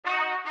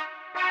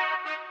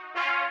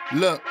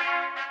Look,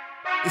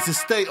 it's a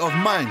state of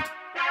mind.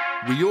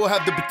 We all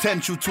have the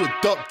potential to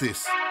adopt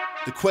this.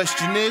 The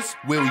question is,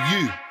 will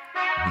you?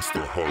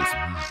 Mr. House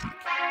Music.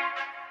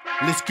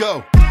 Let's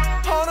go.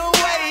 On the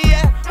way,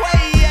 yeah.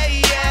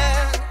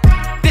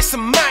 This a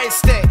mind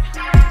state.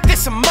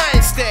 This a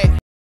mind state.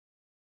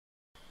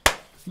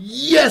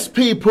 Yes,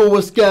 people,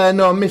 what's going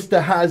on?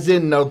 Mr. Has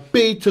in the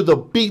B to the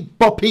beat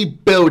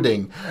boppy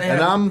building.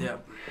 And I'm...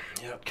 Yep.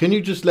 Can you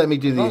just let me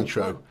do the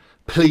intro?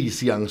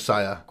 Please, young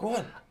sire. Go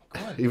on.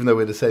 Even though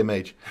we're the same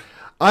age.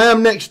 I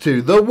am next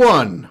to the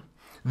one,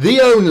 the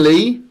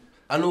only...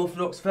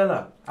 Unorthodox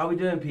fella. How we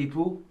doing,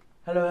 people?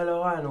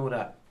 Hello, hi, and all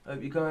that.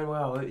 Hope you're going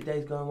well. Hope your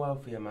day's going well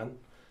for you, man.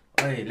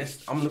 Hey,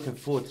 I'm looking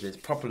forward to this.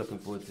 Proper looking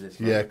forward to this,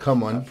 man. Yeah,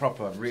 come on. Like,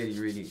 proper,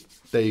 really.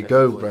 There you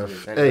go,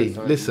 bruv. Hey,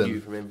 listen.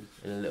 From him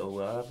in a little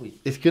while, have we?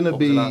 It's going to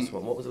be...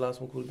 What was the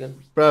last one called again?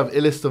 Bruv,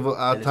 illest of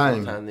our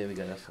time. There we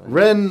go, that's fine.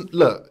 Ren,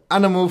 look,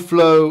 Animal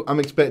Flow, I'm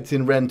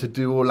expecting Ren to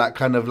do all that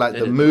kind of like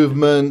the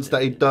movements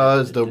that he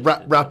does, the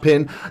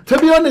rapping. To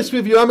be honest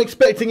with you, I'm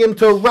expecting him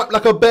to rap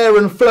like a bear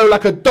and flow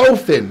like a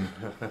dolphin.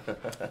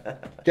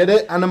 Get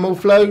it? Animal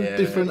Flow,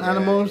 different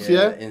animals,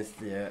 yeah?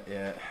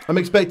 Yeah. I'm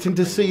expecting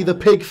to see the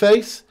pig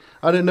face.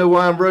 I don't know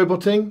why I'm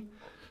roboting.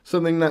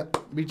 Something that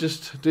we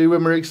just do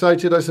when we're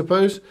excited, I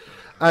suppose.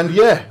 And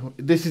yeah,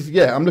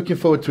 I'm looking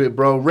forward to it,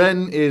 bro.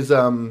 Ren is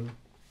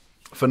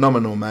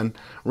phenomenal, man.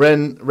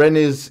 Ren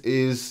is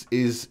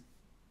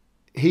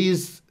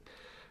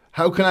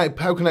how can I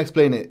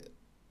explain it?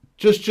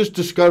 Just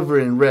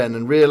discovering Ren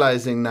and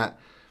realizing that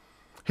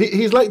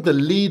he's like the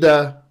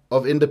leader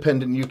of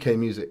independent UK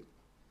music.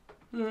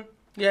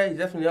 Yeah, he's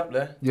definitely up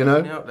there. You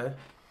know? Definitely up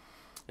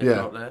there.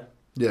 Up there.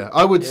 Yeah,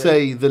 I would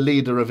say the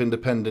leader of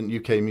independent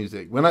UK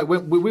music. When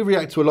we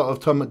react to a lot of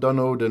Tom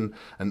McDonald and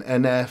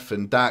NF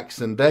and Dax,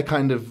 and they're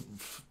kind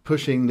of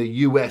pushing the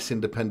US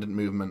independent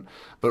movement.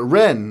 But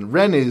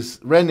Ren is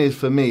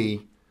for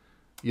me,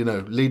 you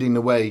know, leading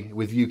the way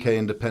with UK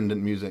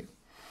independent music.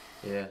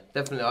 Yeah,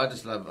 definitely. I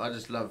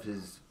just love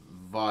his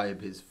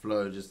vibe, his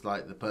flow, just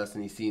like the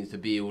person he seems to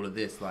be. All of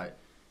this, like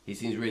he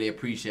seems really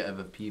appreciative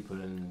of people,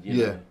 and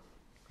you know.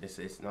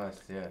 It's nice,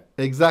 yeah.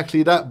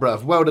 Exactly that,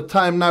 bruv. Well, the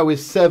time now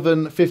is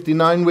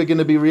 7:59. We're going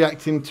to be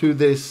reacting to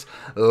this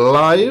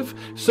live.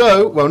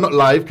 So, well, not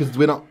live because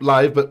we're not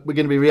live, but we're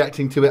going to be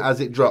reacting to it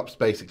as it drops,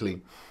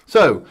 basically.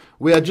 So,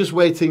 we are just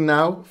waiting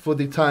now for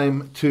the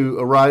time to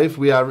arrive.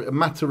 We are a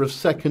matter of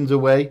seconds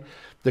away.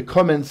 The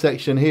comment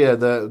section here,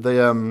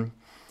 the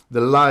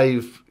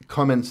live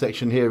comment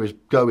section here is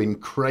going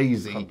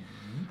crazy.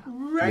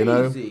 You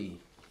know?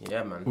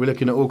 Yeah, man. We're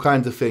looking at all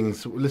kinds of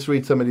things. Let's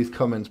read some of these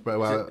comments, bro.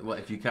 What,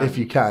 if you can? If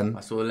you can.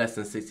 I saw less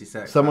than 60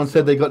 seconds. Someone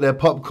said they got their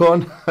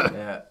popcorn.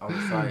 Yeah, I'm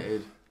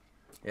excited.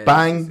 Yeah,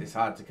 Bang. It's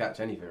hard to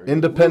catch anything. Really.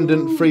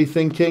 Independent, free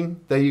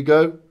thinking. There you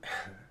go.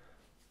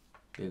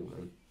 Big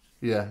man.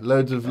 Yeah,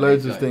 loads of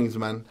things,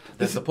 man.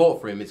 The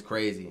support for him is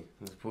crazy.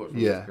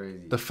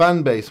 The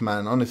fan base,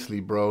 man. Honestly,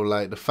 bro.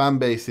 Like the fan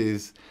base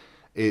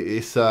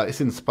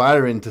it's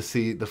inspiring to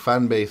see the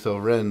fan base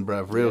of Ren,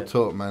 bro. Real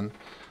talk, man.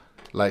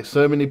 Like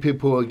so many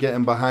people are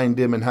getting behind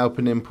him and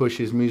helping him push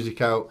his music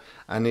out,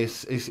 and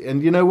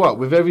and you know what?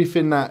 With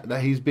everything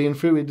that he's been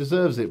through, he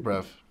deserves it,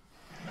 bruv.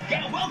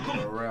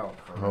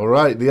 All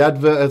right, the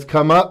advert has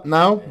come up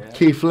now. Yeah.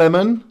 Keith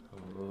Lemon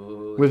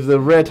with the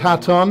red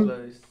hat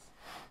on.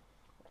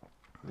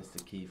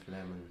 Mr. Keith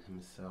Lemon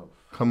himself.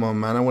 Come on,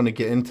 man! I want to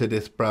get into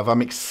this, bruv.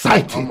 I'm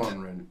excited. Come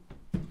on, Ren.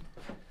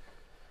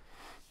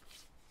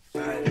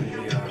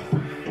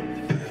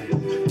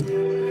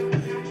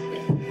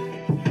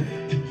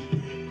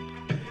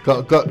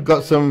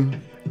 Got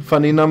some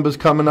funny numbers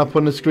coming up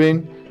on the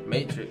screen.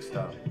 Matrix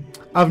stuff.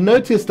 I've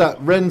noticed that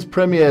Ren's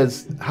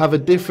premieres have a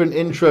different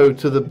intro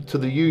to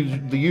the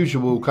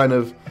usual kind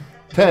of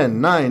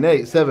 10, 9,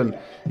 8, 7.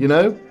 You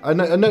know, I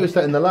noticed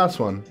that in the last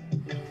one.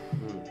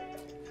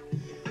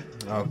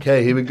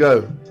 Okay, here we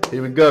go.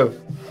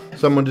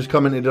 Someone just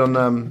commented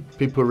on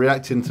people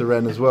reacting to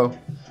Ren as well.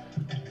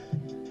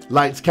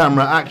 Lights,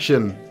 camera,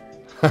 action.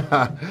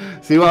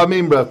 See what I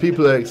mean, bruv?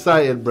 People are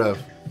excited, bruv.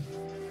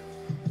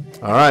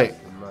 All right.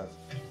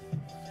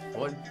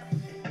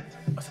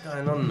 What's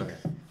going on there?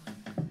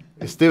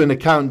 It's doing the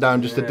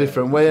countdown just a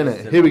different way, isn't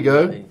it? Here we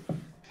go.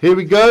 Here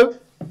we go.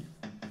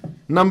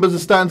 Numbers are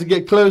starting to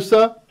get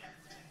closer.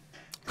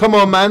 Come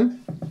on,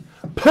 man.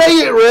 Play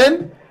it,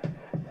 Ren.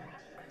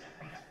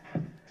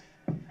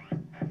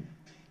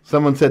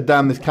 Someone said,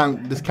 damn, this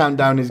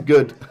countdown is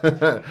good.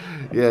 Yeah,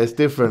 it's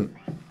different.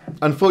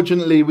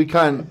 Unfortunately, we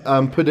can't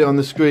put it on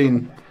the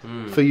screen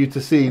for you to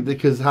see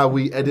because how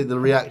we edit the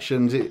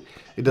reactions, it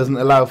doesn't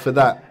allow for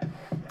that.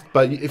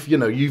 But if you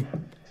know, you've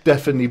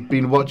definitely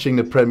been watching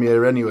the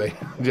premiere anyway.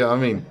 Do you know what I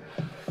mean?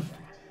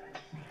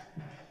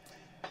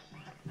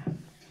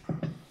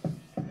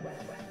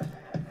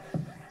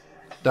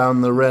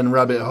 Down the Ren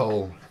rabbit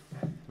hole.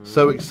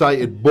 So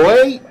excited,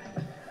 boy.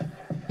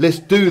 Let's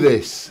do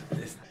this.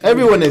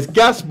 Everyone is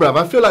gassed, bruv.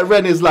 I feel like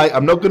Ren is like,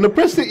 I'm not going to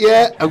press it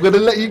yet. I'm going to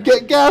let you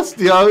get gassed.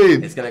 Do you know what I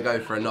mean? It's going to go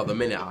for another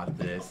minute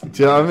after this.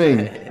 Do you know what I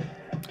mean?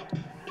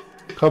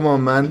 Come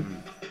on,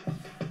 man.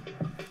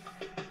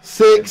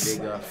 6,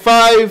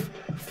 5,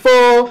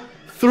 4,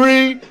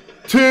 3,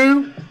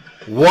 2,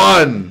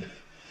 1.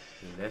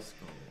 Let's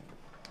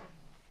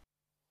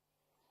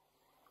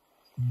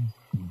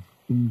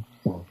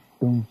go.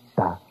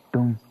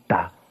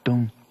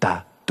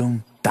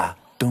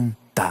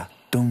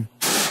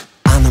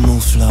 Animal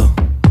flow.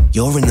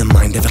 You're in the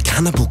mind of a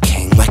cannibal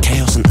king, where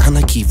chaos and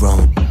anarchy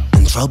roam,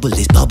 and trouble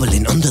is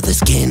bubbling under the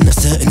skin. A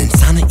certain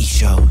insanity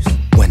shows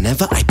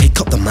whenever I pick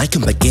up the mic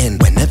and begin.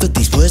 Whenever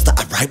these words that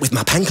I write with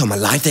my pen come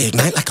alive, they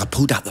ignite like I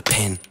pulled out the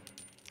pin.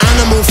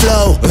 Animal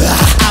flow.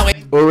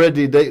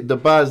 Already, the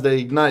bars, they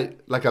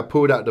ignite like I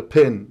pulled out the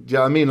pin. Do you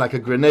know what I mean? Like a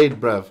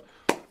grenade, bruv.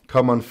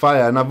 Come on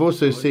fire. And I've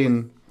also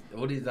seen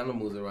all these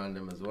animals around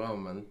him as well,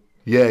 man.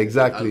 Yeah,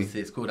 exactly.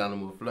 Obviously, it's called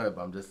Animal Flow,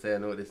 but I'm just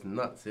saying all this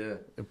nuts, yeah.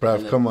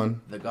 Bruv, come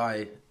on. The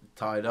guy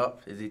tied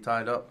up. Is he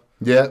tied up?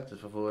 Yeah.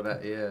 Just before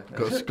that, yeah.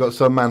 Got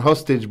some man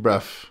hostage,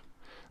 bruv.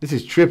 This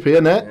is trippy,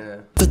 isn't it?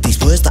 Yeah. But these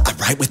words that I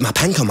write with my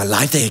pen come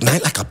alive, they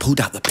ignite like I pulled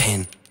out the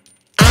pin.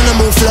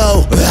 Animal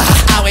flow.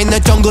 Out in the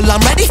jungle, I'm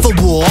ready for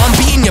war. I'm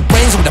beating your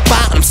brains with a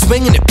bat, I'm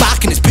swinging it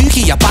back, and it's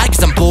spooky, your bike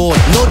cause I'm bored.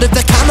 Lord of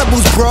the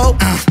cannibals, bro.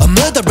 A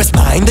murderous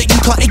mind that you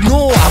can't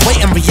ignore. I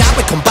wait and react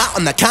with combat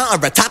on the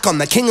counter-attack. On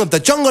the king of the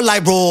jungle, I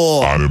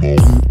roar.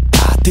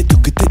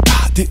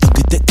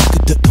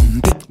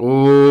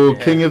 Oh,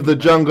 king of the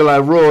jungle, I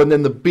roar, and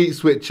then the beat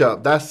switch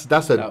up. That's a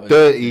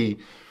dirty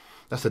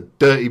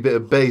bit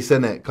of bass,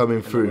 isn't it,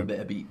 coming through? A bit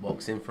of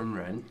beatboxing from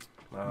Ren.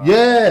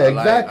 Yeah,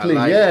 exactly, I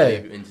like yeah.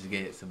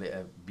 Integrates a bit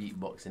of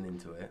beatboxing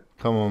into it.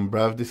 Come on,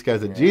 bruv. This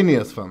guy's a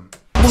genius, fam.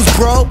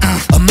 Bro,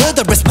 a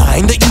murderous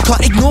mind that you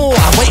can't ignore.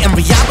 I wait and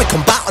react with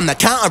combat on the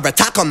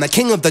counter-attack. On the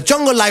king of the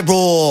jungle, I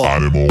roar.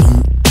 Animal.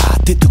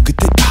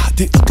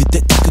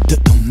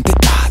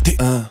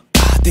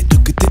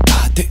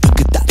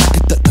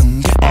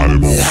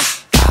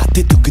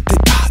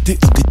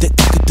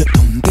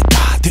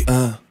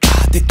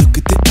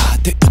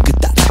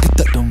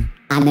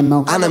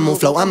 Animal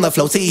flow, I'm the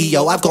flow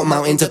CEO. I've got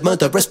mountains of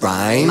murderous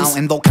rhymes.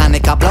 Mountain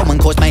volcanic, I blow and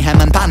cause mayhem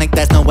and panic.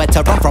 There's nowhere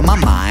to run from my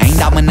mind.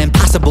 I'm an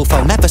impassable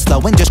foe, never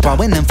slowing, just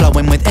growing and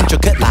flowing with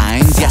intricate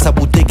lines. Yes, I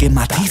will dig in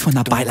my teeth when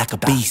I bite like a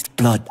beast.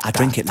 Blood, I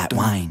drink it like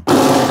wine.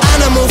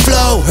 Animal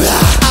flow,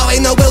 out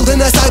in the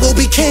wilderness I will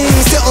be king.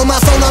 Sit on my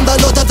throne, I'm the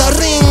Lord of the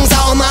Rings.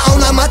 Out on my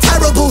own, I'm a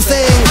terrible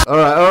thing.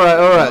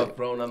 Alright.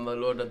 I'm the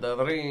Lord of the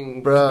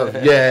Rings. Bro,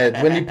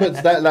 yeah, when he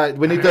puts that, like,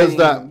 when he does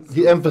that,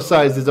 he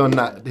emphasizes on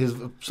that, his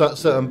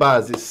certain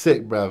bars, it's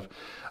sick, bruv.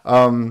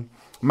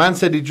 Man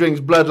said he drinks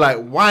blood like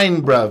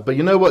wine, bruv. But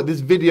you know what?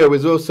 This video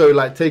is also,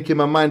 like, taking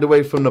my mind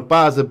away from the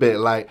bars a bit.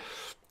 Like,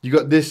 you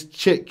got this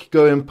chick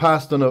going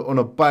past on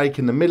a bike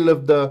in the middle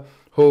of the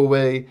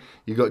hallway.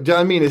 You got, do you know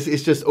what I mean?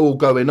 It's just all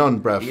going on,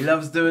 bruv. He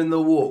loves doing the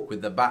walk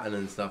with the baton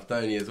and stuff,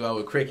 don't he, as well?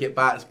 With cricket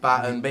bats,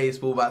 baton,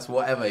 baseball bats,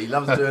 whatever. He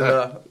loves doing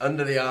the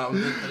under the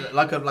arm,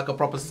 like a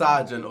proper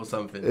sergeant or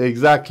something.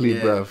 Exactly,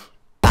 bruv.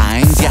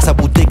 Yes, I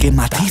will dig in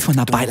my teeth when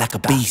I bite like a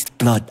beast.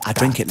 Blood, I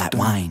drink it like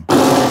wine.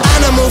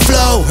 Animal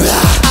flow,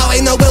 out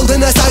in the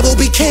wilderness I will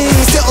be king.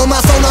 Sit on my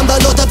throne, I'm the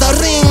Lord of the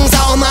Rings.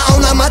 Out on my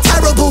own, I'm a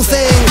terrible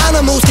thing.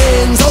 Animal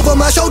skins over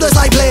my shoulders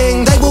like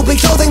bling. They will be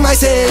clothing my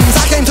sins.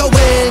 I came to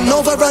win,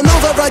 over and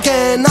over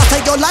again. I'll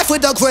take your life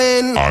with a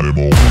grin.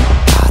 Animal.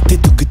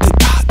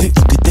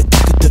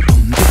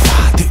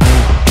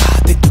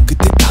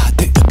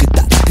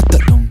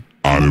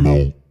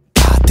 Animal.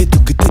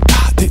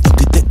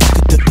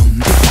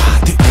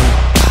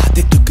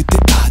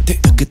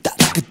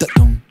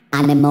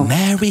 Animal.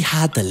 Mary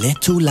had the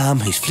little lamb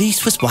whose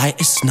fleece was white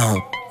as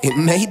snow. It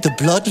made the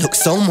blood look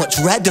so much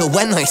redder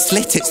when I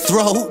slit its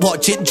throat.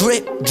 Watch it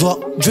drip, drop,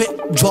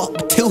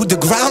 till the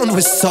ground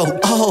was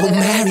soaked. Oh,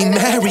 Mary,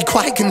 Mary,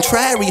 quite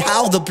contrary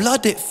how the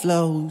blood it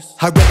flows.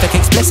 Horrific,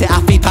 explicit,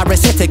 I feel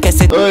parasitic.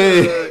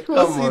 Hey,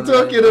 what's he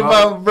talking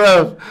about,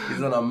 bruv?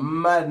 He's on a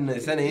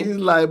madness, isn't he? He's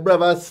like,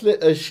 bruv, I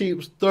slit a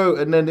sheep's throat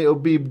and then it'll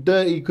be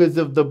dirty because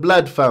of the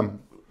blood, fam.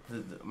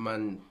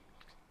 Man.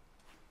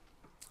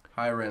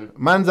 Hi, Ren.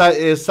 Man's out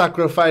here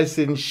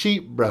sacrificing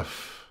sheep, bruv.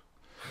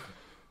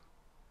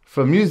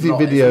 For music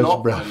videos,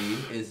 bruv.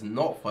 It's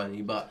not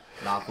funny, but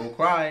laugh or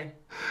cry.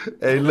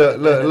 Hey, look.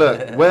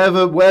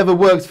 Whatever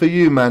works for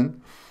you,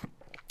 man.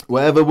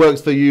 Whatever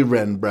works for you,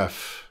 Ren,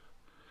 bruv.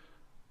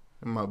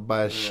 I might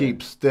buy a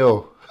sheep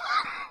still.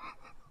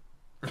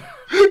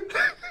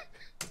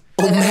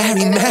 Oh,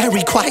 Mary,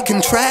 Mary, quite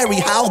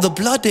contrary how the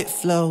blood it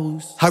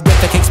flows.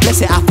 Horrific,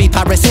 explicit, I feel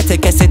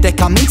parasitic,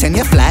 acidic, I'm eating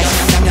your flesh.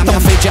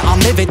 Don't fidget, I'm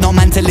livid, not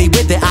mentally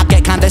with it. I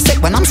get kinda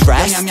sick when I'm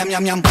stressed. I am the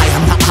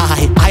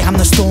I am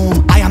the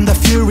storm, I am the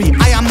fury,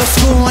 I am the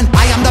scorn,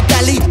 I am the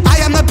belly,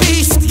 I am the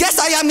beast. Yes,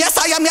 I am, yes,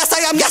 I am, yes,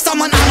 I am, yes, I'm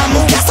an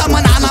animal, yes, I'm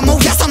an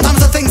animal. Yes, sometimes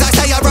the things I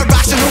say are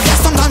irrational.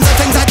 Yes, sometimes the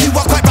things I do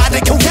are quite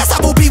radical. Yes,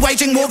 I will be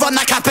waging war on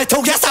the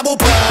capital. Yes, I will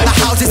burn the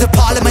houses of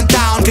parliament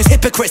down, cause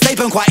hypocrites, they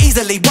burn quite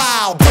easily.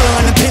 Wow,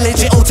 burn and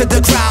pillage it all to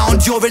the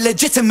ground. Your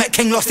illegitimate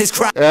king lost his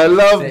crown. I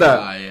love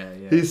that.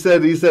 Yeah.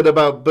 He said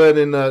about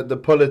burning the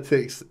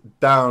politics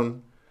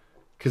down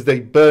because they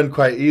burn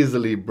quite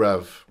easily,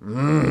 bruv.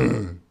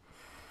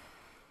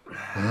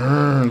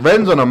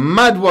 Ren's on a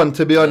mad one,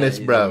 to be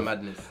honest, bro.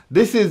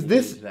 Is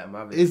this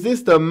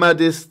the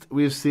maddest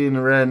we've seen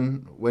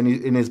Ren when he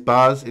in his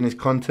bars, in his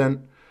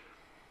content?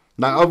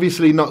 Like,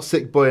 obviously not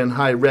Sick Boy and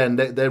High Ren.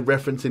 They're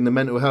referencing the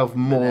mental health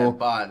more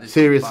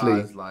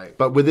seriously.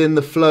 But within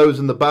the flows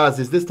and the bars,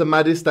 is this the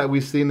maddest that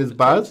we've seen as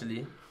bars?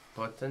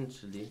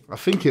 Potentially. I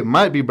think it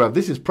might be, bruv.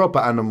 This is proper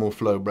animal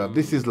flow, bruv.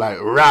 This is like,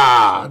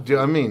 rah! Do you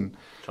know what I mean?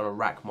 Trying to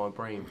rack my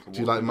brain. Do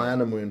you like my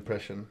animal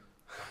impression?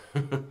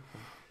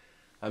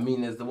 I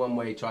mean, there's the one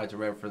where he tried to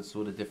reference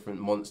all the different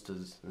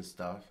monsters and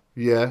stuff.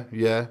 Yeah.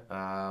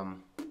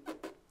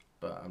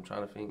 But I'm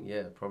trying to think,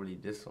 probably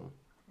this one.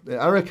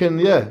 I reckon,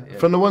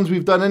 from the ones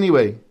we've done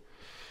anyway.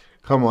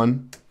 Come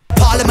on.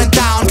 Parliament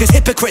down, cause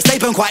hypocrites they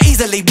burn quite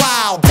easily.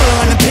 Wow,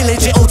 burn and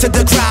pillage it all to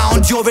the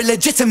ground. Your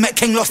illegitimate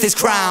king lost his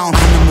crown.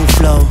 Animal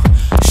flow,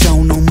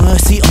 show no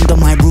mercy under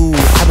my rule.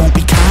 I won't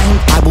be kind,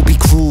 I will be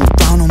cruel.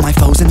 Drown all my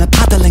foes in a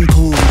paddling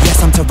pool.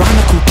 Yes, I'm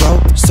tyrannical, bro,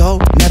 so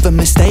never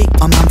mistake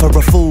a man for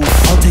a fool.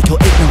 I'll take your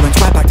ignorance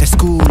right back to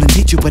school and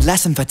teach you a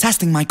lesson for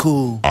testing my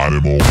cool.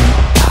 Animal.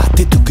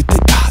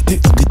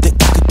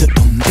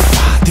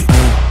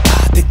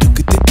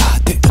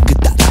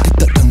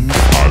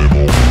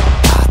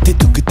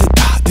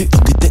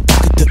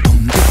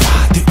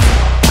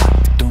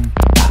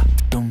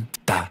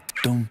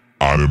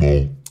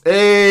 Animal.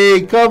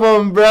 Hey, come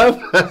on, bruv.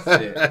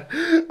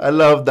 I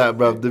love that,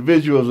 bruv. The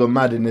visuals are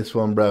mad in this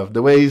one, bruv.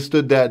 The way he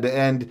stood there at the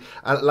end,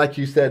 like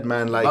you said,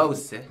 man, like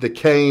the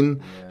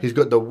cane. He's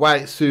got the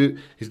white suit.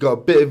 He's got a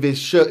bit of his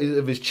shirt,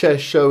 of his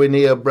chest showing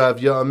here, bruv.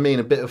 You know what I mean?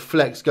 A bit of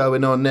flex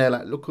going on there.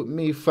 Like, look at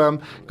me,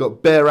 fam.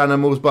 Got bare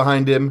animals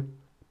behind him,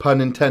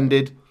 pun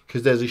intended,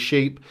 because there's a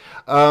sheep.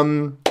 Oh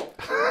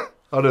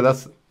no,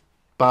 that's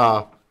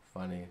bar.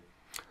 Funny.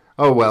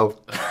 Oh well,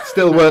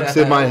 still works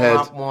in my head.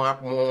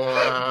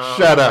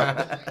 Shut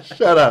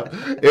up.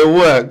 It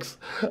works.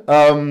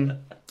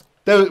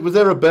 Was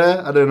there a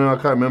bear? I don't know. I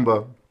can't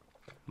remember.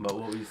 But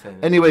what were you saying?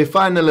 Anyway,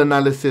 final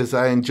analysis.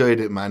 I enjoyed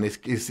it, man.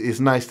 It's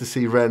nice to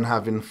see Ren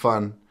having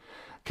fun,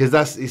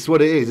 because it's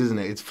what it is, isn't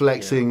it? It's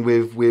flexing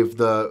with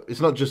the.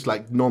 It's not just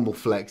like normal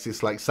flex.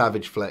 It's like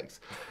savage flex,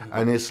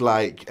 and it's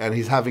like, and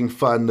he's having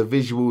fun. The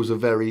visuals are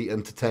very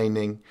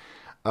entertaining.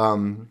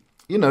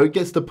 You know, he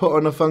gets to put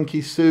on a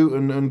funky suit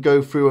and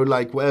go through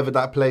like whatever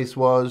that place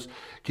was.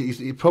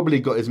 He probably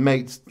got his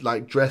mates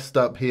like dressed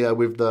up here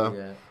with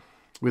the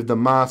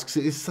masks.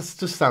 It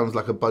just sounds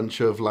like a bunch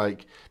of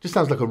like, just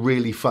sounds like a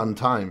really fun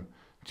time.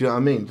 Do you know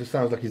what I mean? Just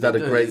sounds like he's had a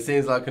great. It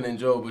seems like an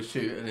enjoyable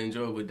shoot, an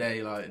enjoyable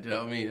day. Like, do you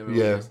know what I mean?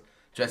 Everyone's just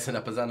dressing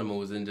up as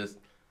animals and just.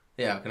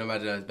 Yeah, I can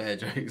imagine those bear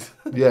jokes.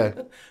 Yeah.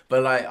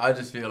 But, like, I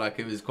just feel like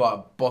it was quite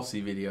a bossy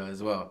video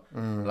as well.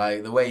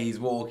 Like, the way he's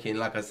walking,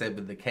 like I said,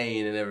 with the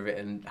cane and everything,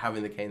 and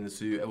having the cane, the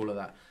suit, all of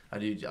that. I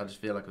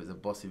just feel like it was a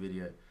bossy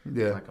video.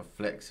 Yeah. Like a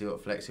flex your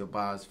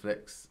bars,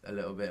 flex a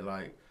little bit,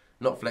 like,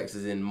 not flex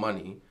as in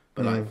money,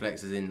 but, like,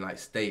 flex as in, like,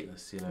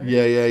 status, you know?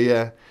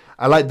 Yeah.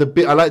 I like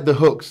the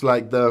hooks,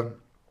 like the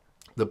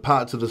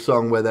parts of the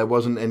song where there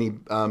wasn't any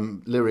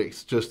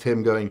lyrics, just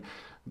him going,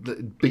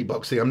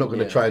 beatboxing. I'm not going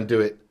to try and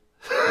do it.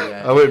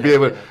 I won't be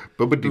able.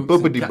 Boobity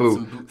boobity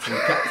boo.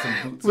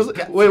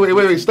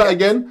 Wait. Start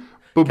again.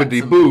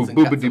 Boobity boo,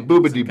 boobity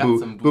boobity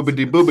boo,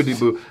 boobity boobity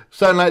boo.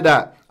 Something like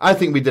that. I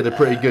think we did a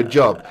pretty good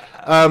job.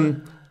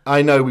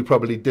 I know we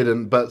probably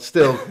didn't, but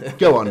still,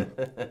 go on.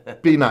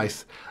 Be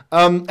nice.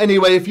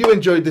 Anyway, if you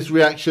enjoyed this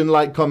reaction,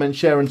 like, comment,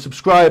 share, and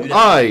subscribe.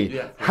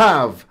 I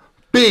have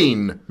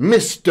been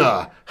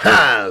Mr.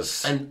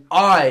 Has. And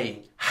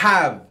I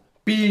have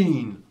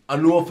been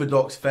an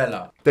orthodox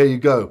fella. There you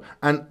go.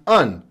 And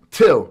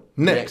until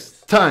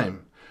next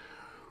time,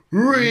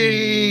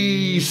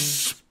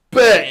 respect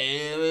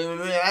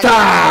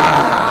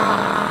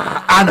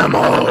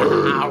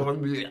animal.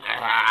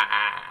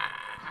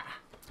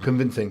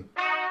 Convincing.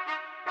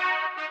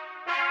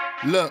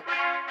 Look,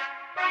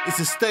 it's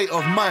a state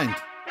of mind.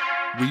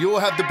 We all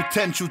have the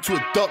potential to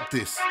adopt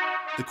this.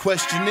 The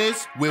question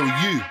is, will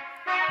you?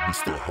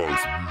 Mr.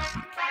 House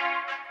Music.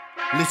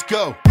 Let's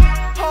go.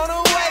 On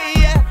the way,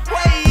 yeah.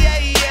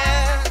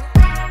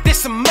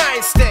 This a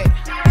mind state.